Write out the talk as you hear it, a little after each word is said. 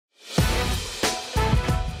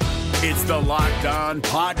It's the Locked On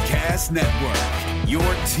Podcast Network, your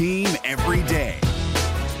team every day.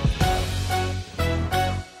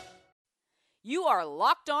 You are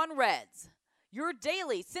Locked On Reds, your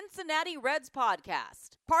daily Cincinnati Reds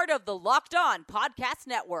podcast. Part of the Locked On Podcast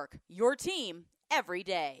Network, your team every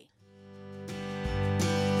day.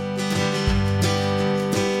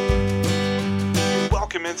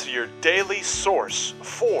 Welcome into your daily source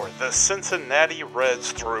for the Cincinnati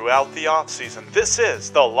Reds throughout the offseason. This is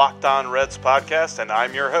the Locked On Reds podcast, and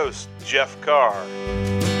I'm your host, Jeff Carr.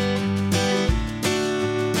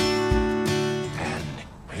 And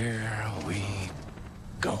here we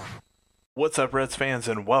go. What's up, Reds fans,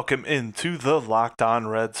 and welcome into the Locked On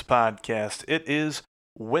Reds podcast. It is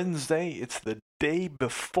Wednesday. It's the day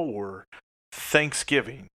before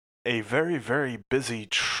Thanksgiving, a very, very busy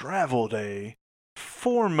travel day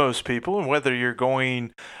for most people, and whether you're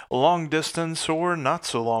going long distance or not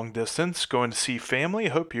so long distance, going to see family, I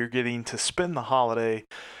hope you're getting to spend the holiday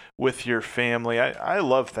with your family. I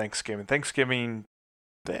love Thanksgiving. Thanksgiving,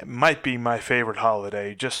 that might be my favorite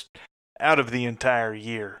holiday, just out of the entire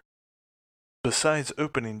year. Besides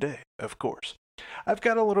opening day, of course. I've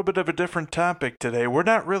got a little bit of a different topic today. We're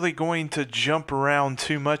not really going to jump around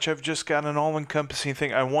too much. I've just got an all-encompassing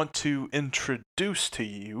thing I want to introduce to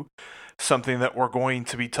you. Something that we're going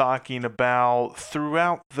to be talking about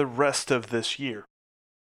throughout the rest of this year.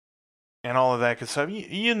 And all of that good stuff.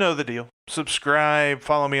 You know the deal. Subscribe,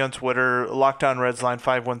 follow me on Twitter, Locked On Reds line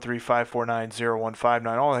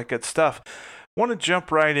 513-549-0159, all that good stuff. Want to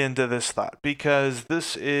jump right into this thought because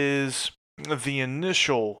this is the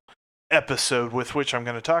initial episode with which I'm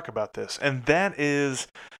going to talk about this. And that is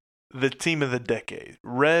the team of the decade.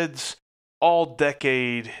 Reds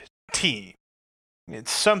all-decade team.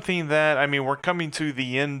 It's something that, we're coming to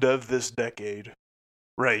the end of this decade,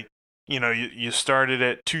 right? You know, you started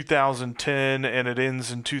at 2010 and it ends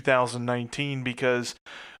in 2019 because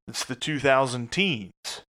it's the 2000 teens.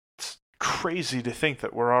 It's crazy to think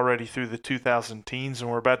that we're already through the 2000 teens and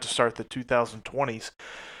we're about to start the 2020s,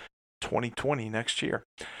 2020 next year.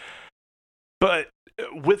 But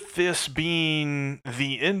with this being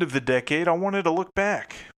the end of the decade, I wanted to look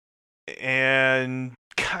back and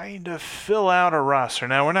kind of fill out a roster.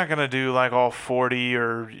 Now, we're not going to do like all 40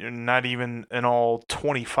 or not even an all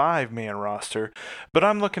 25-man roster, but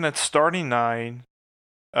I'm looking at starting 9,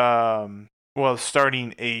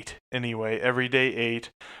 starting 8 anyway, every day 8.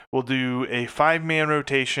 We'll do a 5-man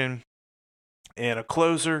rotation and a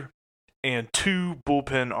closer and 2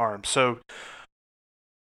 bullpen arms. So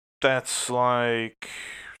that's like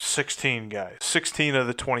 16 guys, 16 of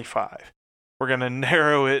the 25. We're going to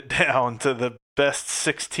narrow it down to the best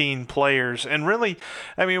 16 players. And really,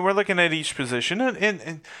 we're looking at each position.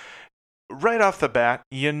 And right off the bat,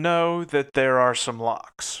 you know that there are some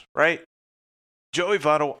locks, right? Joey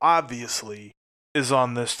Votto obviously is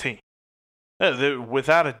on this team.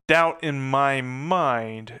 Without a doubt in my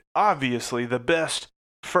mind, obviously the best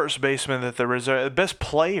first baseman that the Reds are, the best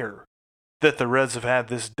player that the Reds have had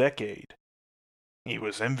this decade. He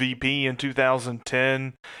was MVP in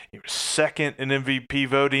 2010. He was second in MVP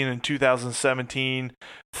voting in 2017,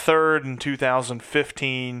 third in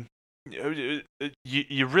 2015. You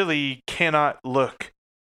really cannot look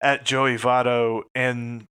at Joey Votto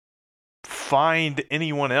and find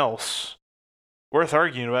anyone else worth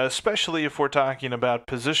arguing about, especially if we're talking about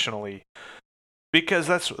positionally, because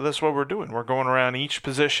that's what we're doing. We're going around each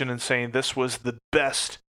position and saying this was the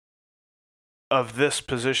best of this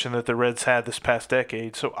position that the Reds had this past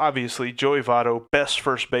decade. So obviously, Joey Votto, best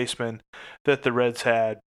first baseman that the Reds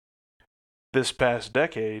had this past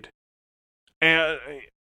decade. And,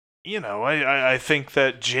 I think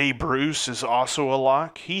that Jay Bruce is also a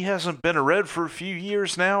lock. He hasn't been a Red for a few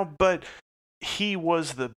years now, but he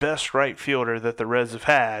was the best right fielder that the Reds have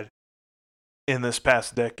had in this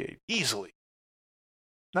past decade. Easily.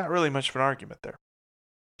 Not really much of an argument there.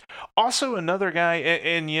 Also, another guy,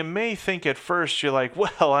 and you may think at first, you're like,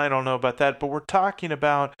 well, I don't know about that, but we're talking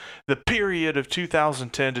about the period of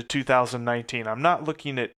 2010 to 2019. I'm not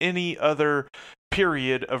looking at any other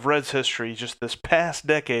period of Reds history, just this past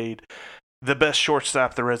decade. The best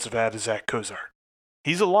shortstop the Reds have had is Zach Cozart.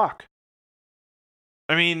 He's a lock.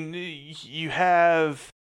 You have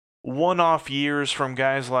one-off years from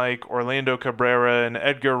guys like Orlando Cabrera and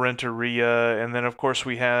Edgar Renteria, and then, of course,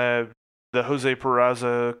 we have the Jose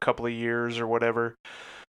Peraza couple of years or whatever.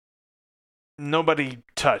 Nobody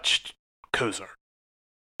touched Cozart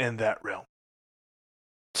in that realm.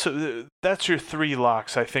 So that's your 3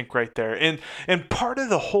 locks, I think, right there. And part of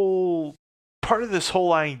this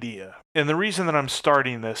whole idea, and the reason that I'm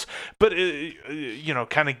starting this, but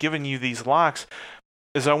kind of giving you these locks,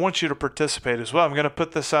 is I want you to participate as well. I'm going to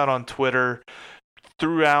put this out on Twitter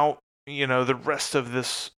throughout, the rest of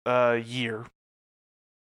this year,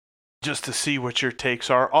 just to see what your takes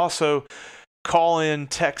are. Also, call in,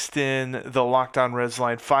 text in the Locked On Reds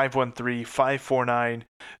line,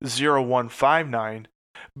 513-549-0159.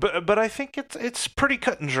 But I think it's pretty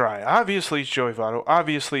cut and dry. Obviously, it's Joey Votto.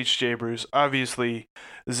 Obviously, it's Jay Bruce. Obviously,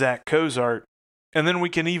 Zach Cozart. And then we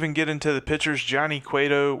can even get into the pitchers. Johnny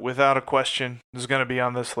Cueto, without a question, is going to be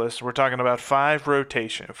on this list. We're talking about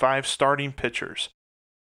 5 starting pitchers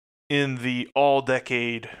in the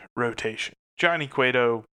all-decade rotation. Johnny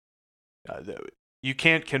Cueto, you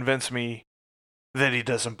can't convince me that he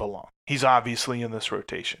doesn't belong. He's obviously in this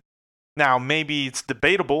rotation. Now, maybe it's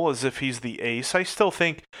debatable as if he's the ace. I still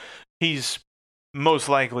think he's most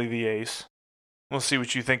likely the ace. We'll see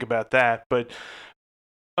what you think about that. But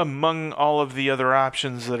among all of the other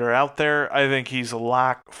options that are out there, I think he's a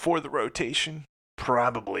lock for the rotation.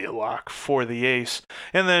 Probably a lock for the ace.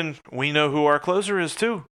 And then we know who our closer is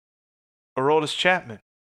too. Aroldis Chapman.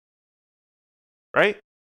 Right?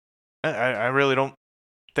 I really don't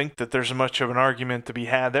think that there's much of an argument to be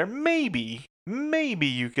had there. Maybe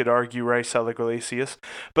you could argue Raisel Iglesias,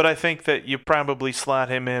 but I think that you probably slot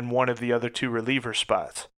him in one of the other 2 reliever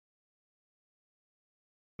spots.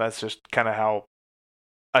 That's just kind of how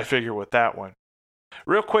I figure with that one.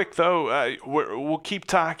 Real quick, though, we'll keep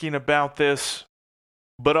talking about this,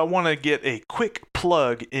 but I want to get a quick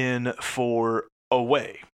plug in for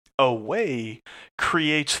Away. Away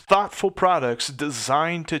creates thoughtful products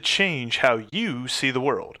designed to change how you see the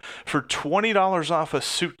world. For $20 off a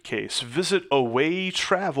suitcase, visit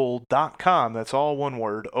awaytravel.com. That's all one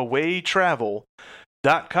word.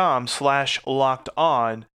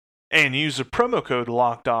 awaytravel.com/lockedon and use the promo code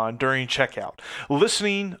LOCKEDON during checkout.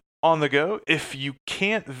 Listening on the go, if you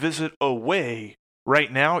can't visit Away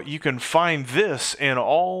right now, you can find this and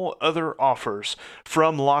all other offers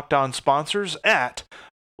from Locked On sponsors at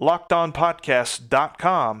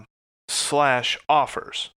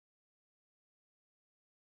LockedOnPodcast.com/offers.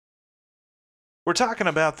 We're talking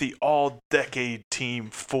about the all-decade team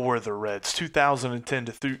for the Reds, 2010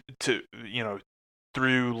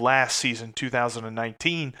 through last season,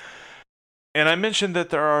 2019. And I mentioned that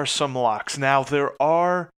there are some locks. Now, there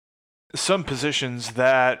are some positions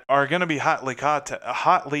that are going to be hotly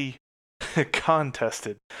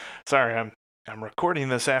contested. Sorry, I'm recording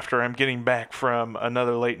this after I'm getting back from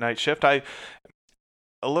another late night shift. A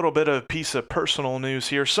little bit of piece of personal news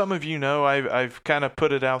here. Some of you know I've kind of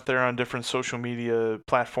put it out there on different social media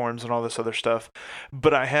platforms and all this other stuff,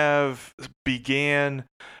 but I have began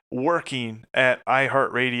working at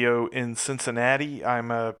iHeartRadio in Cincinnati.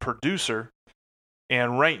 I'm a producer,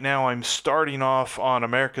 and right now I'm starting off on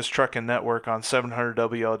America's Trucking Network on 700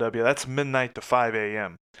 WLW. That's midnight to 5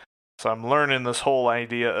 a.m. So I'm learning this whole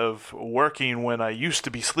idea of working when I used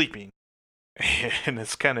to be sleeping. And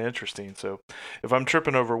it's kind of interesting. So if I'm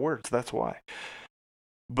tripping over words, that's why.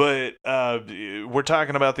 But we're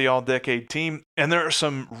talking about the all-decade team, and there are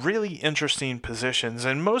some really interesting positions,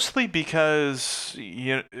 and mostly because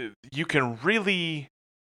you can really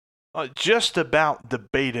just about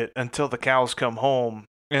debate it until the cows come home,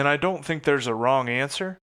 and I don't think there's a wrong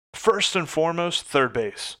answer. First and foremost, third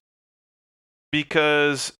base.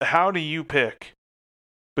 Because how do you pick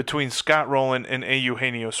between Scott Rowland and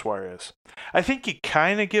Eugenio Suarez? I think you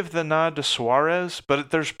kind of give the nod to Suarez,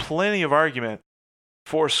 but there's plenty of argument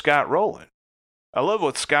for Scott Rowland. I love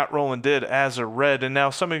what Scott Rowland did as a Red, and now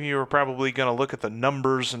some of you are probably going to look at the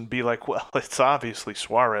numbers and be like, well, it's obviously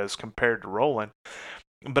Suarez compared to Rowland.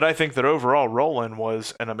 But I think that overall Rowland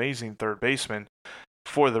was an amazing third baseman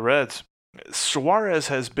for the Reds. Suarez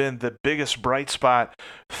has been the biggest bright spot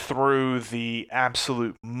through the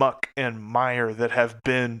absolute muck and mire that have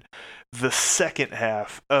been the second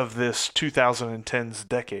half of this 2010s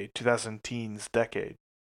decade.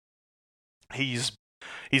 He's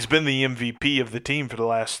been the MVP of the team for the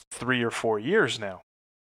last 3 or 4 years now.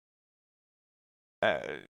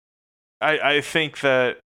 I think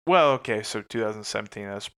that, well, okay, so 2017,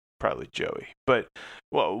 that's probably Joey, but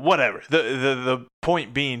well, whatever. The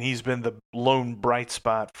point being, he's been the lone bright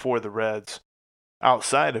spot for the Reds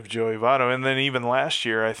outside of Joey Votto, and then even last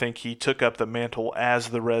year, I think he took up the mantle as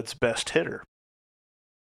the Reds' best hitter.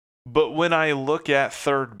 But when I look at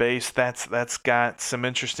third base, that's got some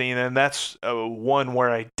interesting, and that's one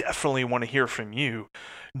where I definitely want to hear from you.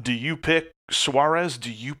 Do you pick Suarez?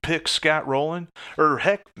 Do you pick Scott Rowland? Or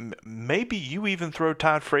heck, maybe you even throw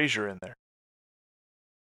Todd Frazier in there.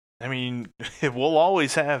 I mean, we'll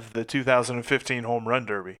always have the 2015 Home Run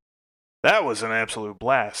Derby. That was an absolute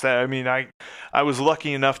blast. I mean, I was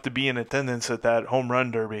lucky enough to be in attendance at that Home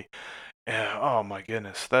Run Derby. Yeah, oh my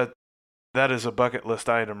goodness, that is a bucket list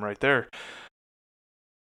item right there.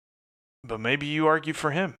 But maybe you argue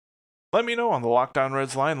for him. Let me know on the Locked On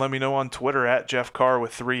Reds line. Let me know on Twitter at Jeff Carr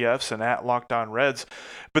with 3 Fs and at Locked On Reds.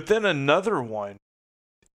 But then another one,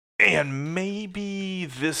 and maybe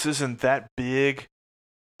this isn't that big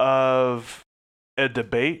of a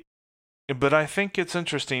debate, but I think it's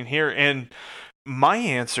interesting here. And my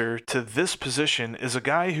answer to this position is a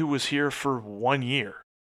guy who was here for 1 year.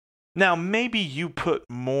 Now, maybe you put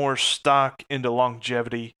more stock into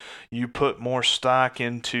longevity. You put more stock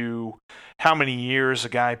into how many years a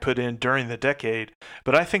guy put in during the decade.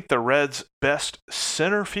 But I think the Reds' best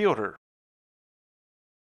center fielder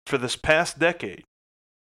for this past decade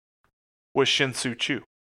was Shin-Soo Choo.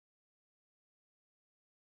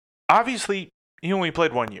 Obviously, he only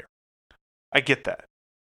played 1 year. I get that.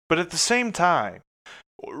 But at the same time,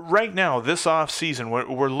 right now, this offseason,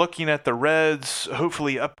 we're looking at the Reds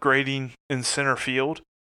hopefully upgrading in center field,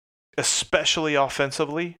 especially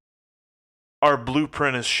offensively. Our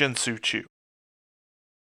blueprint is Shin-Soo Choo.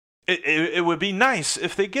 It would be nice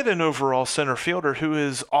if they get an overall center fielder who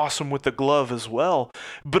is awesome with the glove as well.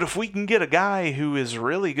 But if we can get a guy who is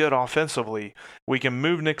really good offensively, we can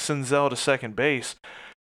move Nick Senzel to second base.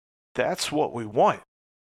 That's what we want.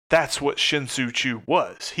 That's what Shin-Soo Choo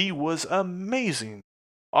was. He was amazing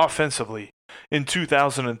offensively in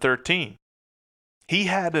 2013. He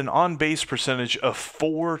had an on-base percentage of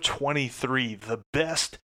 .423, the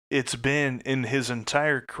best it's been in his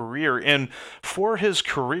entire career. And for his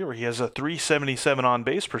career, he has a .377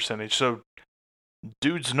 on-base percentage. So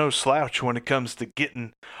dude's no slouch when it comes to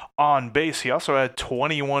getting on base. He also had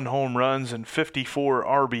 21 home runs and 54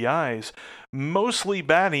 RBIs, mostly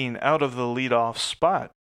batting out of the leadoff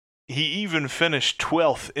spot. He even finished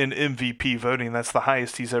 12th in MVP voting. That's the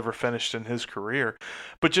highest he's ever finished in his career.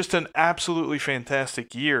 But just an absolutely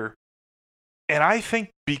fantastic year. And I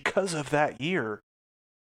think because of that year,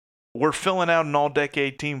 we're filling out an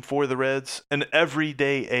all-decade team for the Reds, an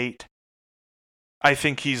everyday 8. I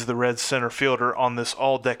think he's the Reds center fielder on this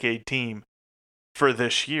all-decade team for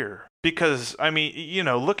this year. Because, I mean, you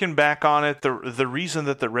know, looking back on it, the reason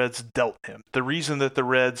that the Reds dealt him, the reason that the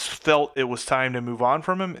Reds felt it was time to move on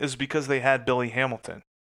from him is because they had Billy Hamilton.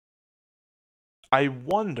 I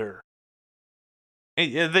wonder,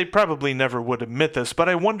 they probably never would admit this, but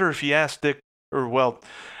I wonder if you asked Dick, or well,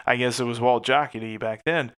 I guess it was Walt Jocketty back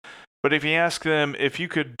then, but if you asked them if you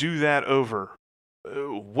could do that over,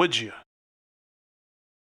 would you?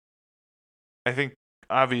 I think,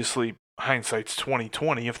 obviously, hindsight's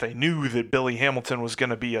 20/20. If they knew that Billy Hamilton was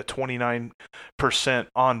going to be a 29%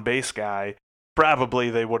 on-base guy,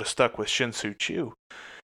 probably they would have stuck with Shin-Soo Choo.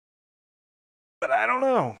 But I don't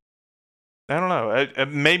know.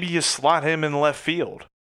 Maybe you slot him in left field,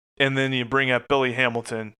 and then you bring up Billy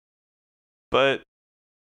Hamilton. But,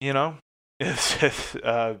 you know,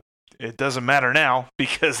 it doesn't matter now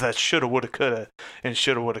because that shoulda, woulda, coulda, and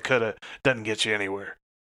shoulda, woulda, coulda doesn't get you anywhere.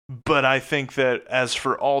 But I think that as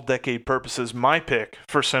for all-decade purposes, my pick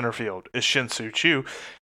for center field is Shin-Soo Choo.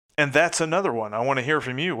 And that's another one. I want to hear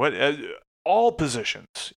from you. What all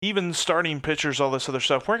positions, even starting pitchers, all this other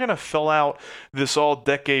stuff, we're going to fill out this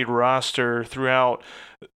all-decade roster throughout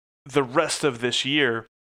the rest of this year.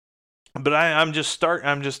 But I'm just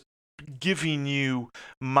giving you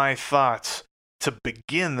my thoughts to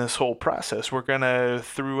begin this whole process. We're going to,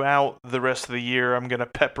 throughout the rest of the year, I'm going to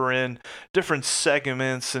pepper in different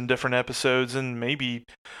segments and different episodes and maybe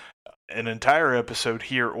an entire episode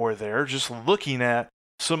here or there, just looking at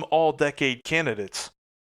some all-decade candidates.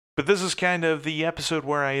 But this is kind of the episode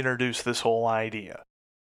where I introduce this whole idea.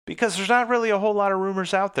 Because there's not really a whole lot of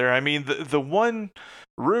rumors out there. I mean, the one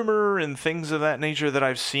rumor and things of that nature that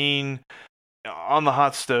I've seen on the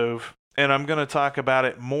hot stove, and I'm going to talk about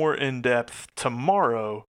it more in depth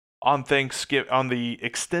tomorrow on the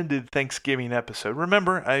extended Thanksgiving episode.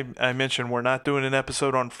 Remember, I mentioned we're not doing an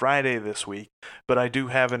episode on Friday this week, but I do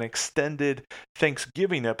have an extended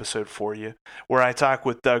Thanksgiving episode for you where I talk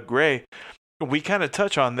with Doug Gray. We kind of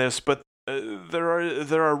touch on this, but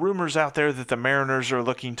there are rumors out there that the Mariners are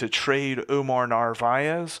looking to trade Omar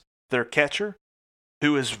Narvaez, their catcher,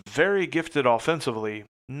 who is very gifted offensively,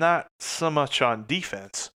 not so much on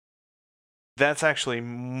defense. That's actually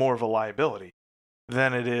more of a liability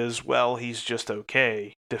than it is, well, he's just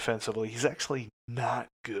okay defensively. He's actually not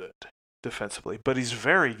good defensively, but he's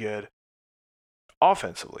very good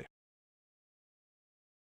offensively.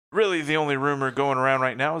 Really, the only rumor going around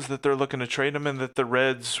right now is that they're looking to trade him and that the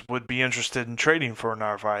Reds would be interested in trading for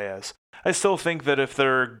Narvaez. I still think that if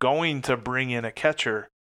they're going to bring in a catcher,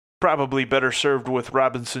 probably better served with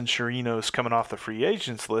Robinson Chirinos coming off the free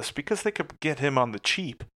agents list because they could get him on the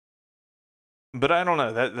cheap. But I don't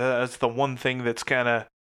know. That's the one thing that's kind of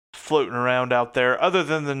floating around out there, other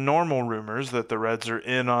than the normal rumors that the Reds are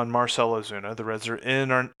in on Marcell Ozuna, the Reds are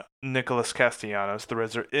in on Nicholas Castellanos, the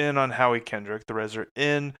Reds are in on Howie Kendrick, the Reds are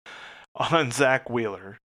in on Zach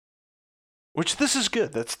Wheeler. Which this is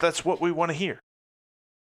good. That's what we want to hear.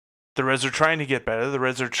 The Reds are trying to get better. The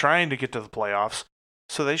Reds are trying to get to the playoffs,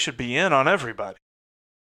 so they should be in on everybody.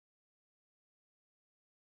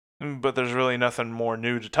 But there's really nothing more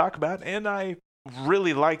new to talk about, and I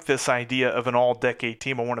really like this idea of an all-decade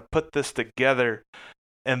team. I want to put this together,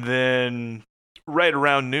 and then right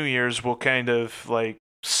around New Year's, we'll kind of like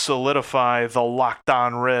solidify the Locked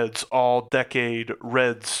On Reds all-decade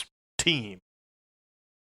Reds team.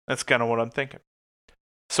 That's kind of what I'm thinking.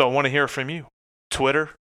 So I want to hear from you.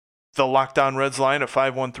 Twitter, the Locked On Reds line at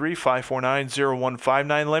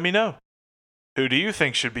 513-549-0159. Let me know. Who do you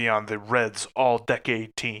think should be on the Reds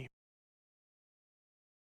all-decade team?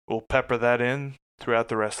 We'll pepper that in throughout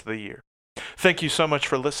the rest of the year. Thank you so much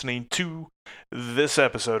for listening to this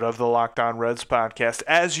episode of the Locked On Reds podcast.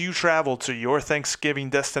 As you travel to your Thanksgiving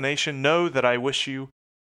destination, know that I wish you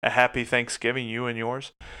a happy Thanksgiving, you and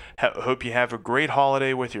yours. Hope you have a great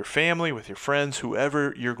holiday with your family, with your friends,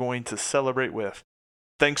 whoever you're going to celebrate with.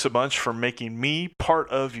 Thanks a bunch for making me part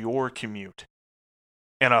of your commute.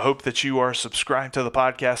 And I hope that you are subscribed to the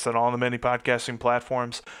podcast on all the many podcasting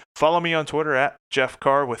platforms. Follow me on Twitter at Jeff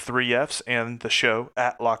Carr with 3 Fs and the show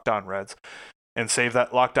at Locked On Reds. And save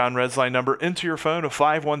that Locked On Reds line number into your phone of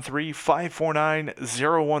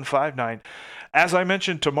 513-549-0159. As I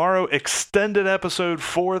mentioned, tomorrow, extended episode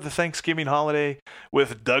for the Thanksgiving holiday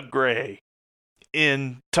with Doug Gray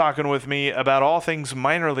in talking with me about all things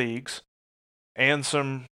minor leagues and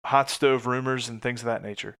some hot stove rumors and things of that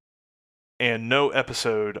nature. And no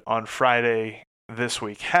episode on Friday this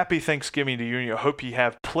week. Happy Thanksgiving to you. I hope you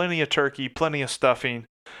have plenty of turkey, plenty of stuffing.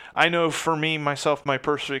 I know for me, myself, my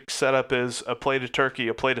perfect setup is a plate of turkey,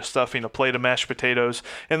 a plate of stuffing, a plate of mashed potatoes,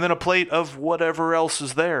 and then a plate of whatever else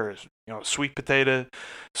is there. You know, sweet potato,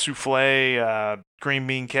 souffle, green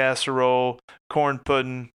bean casserole, corn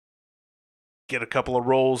pudding. Get a couple of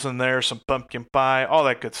rolls in there, some pumpkin pie, all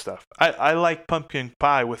that good stuff. I like pumpkin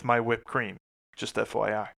pie with my whipped cream, just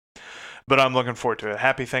FYI. But I'm looking forward to it.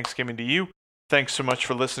 Happy Thanksgiving to you. Thanks so much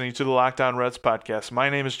for listening to the Locked On Reds podcast. My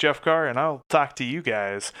name is Jeff Carr, and I'll talk to you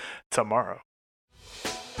guys tomorrow.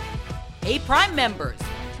 Hey, Prime members,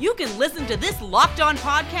 you can listen to this Locked On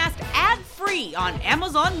podcast ad-free on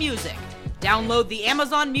Amazon Music. Download the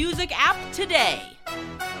Amazon Music app today.